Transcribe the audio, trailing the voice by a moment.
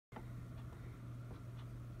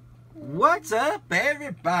What's up,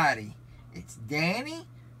 everybody? It's Danny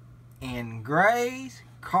and Gray's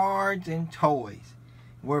Cards and Toys.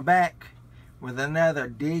 We're back with another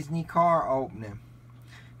Disney car opening.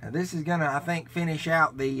 Now this is gonna, I think, finish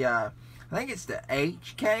out the I think it's the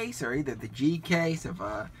H case or either the G case of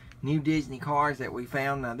new Disney cars that we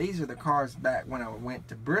found. Now these are the cars back when I went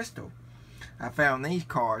to Bristol. I found these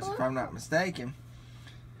cars, if I'm not mistaken.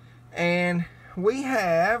 And we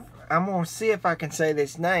have, I'm going to see if I can say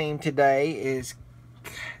this name today, is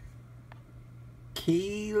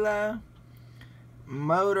Kiel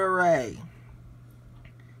Motorrad.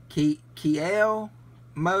 Kiel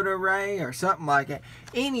Motorrad or something like that.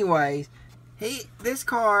 Anyways, this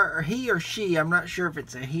car, or he or she, I'm not sure if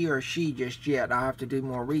it's a he or she just yet. I'll have to do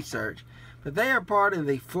more research. But they are part of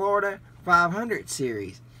the Florida 500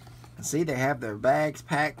 series. And see, they have their bags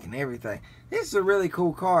packed and everything. This is a really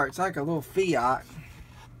cool car. It's like a little Fiat,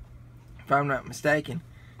 if I'm not mistaken.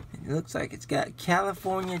 It looks like it's got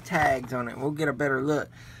California tags on it. We'll get a better look.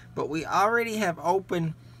 But we already have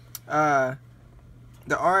opened the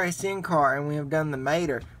RSN car, and we have done the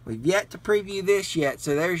Mater. We've yet to preview this yet,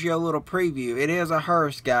 so there's your little preview. It is a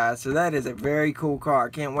hearse, guys, so that is a very cool car.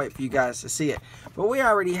 Can't wait for you guys to see it. But we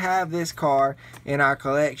already have this car in our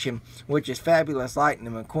collection, which is Fabulous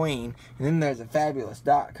Lightning McQueen, and then there's a Fabulous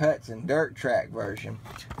Doc Hudson dirt track version.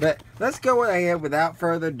 But let's go ahead without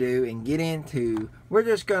further ado and get into, we're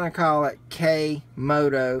just going to call it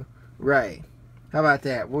K-Moto-Ray. How about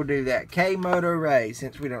that? We'll do that. K-Moto-Ray,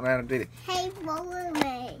 since we don't know how to do it.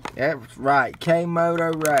 K-Moto-Ray. That's right.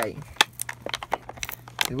 K-Moto-Ray.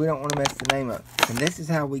 We don't want to mess the name up. And this is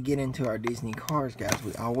how we get into our Disney cars, guys.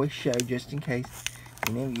 We always show, just in case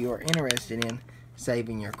any of you are interested in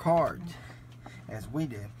saving your cards, as we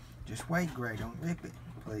do. Just wait, Gray. Don't rip it,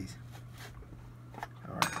 please.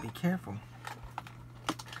 Alright, be careful.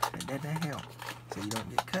 That doesn't help, so you don't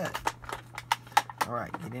get cut.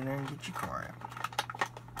 Alright, get in there and get your car out.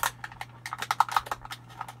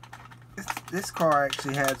 This car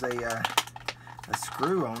actually has a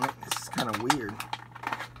screw on it. This is kind of weird.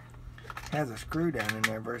 It has a screw down in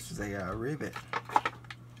there versus a rivet.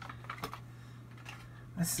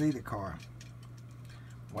 Let's see the car.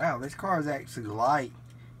 Wow, this car is actually light.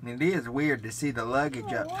 And it is weird to see the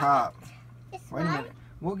luggage up top. Wait a minute.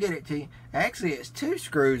 We'll get it to you. Actually, it's two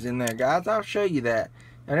screws in there, guys. I'll show you that.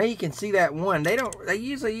 I know you can see that one. They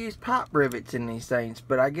usually use pop rivets in these things,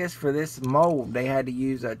 but I guess for this mold they had to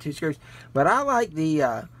use two screws. But I like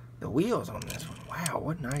the wheels on this one. Wow,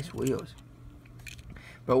 what nice wheels.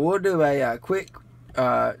 But we'll do a quick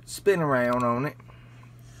spin around on it.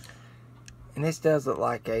 And this does look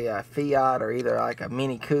like a Fiat or either like a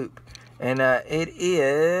Mini Coupe. And it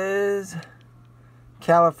is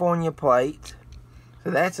California plates.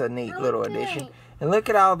 So that's a neat little addition. And look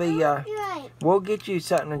at all the, we'll get you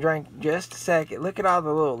something to drink in just a second. Look at all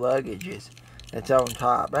the little luggages that's on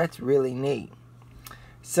top. That's really neat.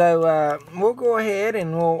 So, we'll go ahead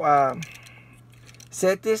and we'll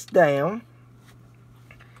set this down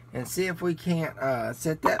and see if we can't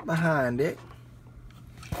set that behind it.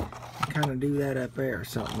 Kind of do that up there or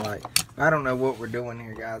something like. I don't know what we're doing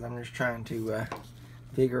here, guys. I'm just trying to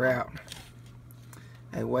figure out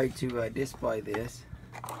a way to display this.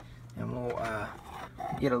 And we'll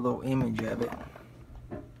get a little image of it.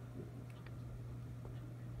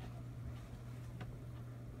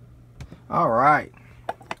 Alright.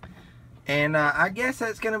 And I guess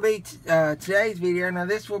that's going to be today's video. Now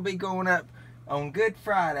this will be going up on Good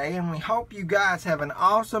Friday. And we hope you guys have an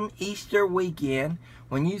awesome Easter weekend.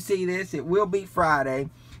 When you see this, it will be Friday.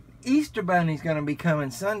 Easter Bunny's going to be coming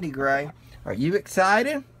Sunday, Gray. Are you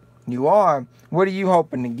excited? You are. What are you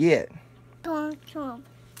hoping to get? Donald Trump.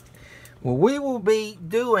 Well, we will be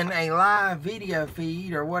doing a live video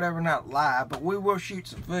feed or whatever, not live, but we will shoot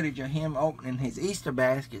some footage of him opening his Easter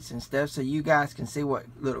baskets and stuff so you guys can see what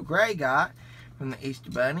little Gray got from the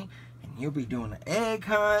Easter Bunny. And you'll be doing an egg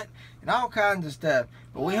hunt and all kinds of stuff.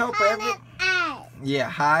 But we hope yeah,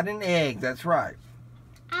 hiding eggs, that's right.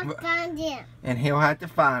 I'll find them. And he'll have to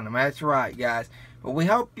find them, that's right, guys. But we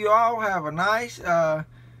hope you all have a nice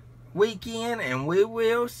weekend, and we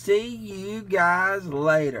will see you guys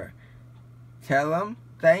later. Tell them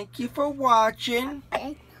thank you for watching.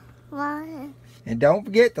 And don't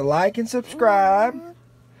forget to like and subscribe.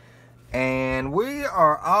 And we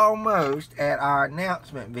are almost at our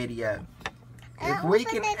announcement video. If we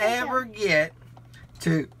can ever get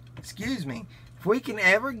to, if we can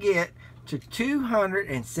ever get to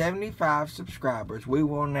 275 subscribers, we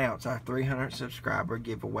will announce our 300 subscriber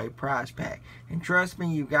giveaway prize pack. And trust me,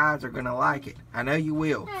 you guys are going to like it. I know you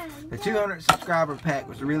will. The 200 subscriber pack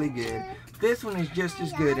was really good. This one is just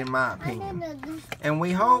as good in my opinion. And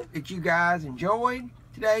we hope that you guys enjoyed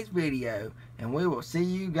today's video. And we will see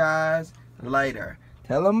you guys later.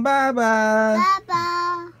 Tell them bye-bye. Bye-bye.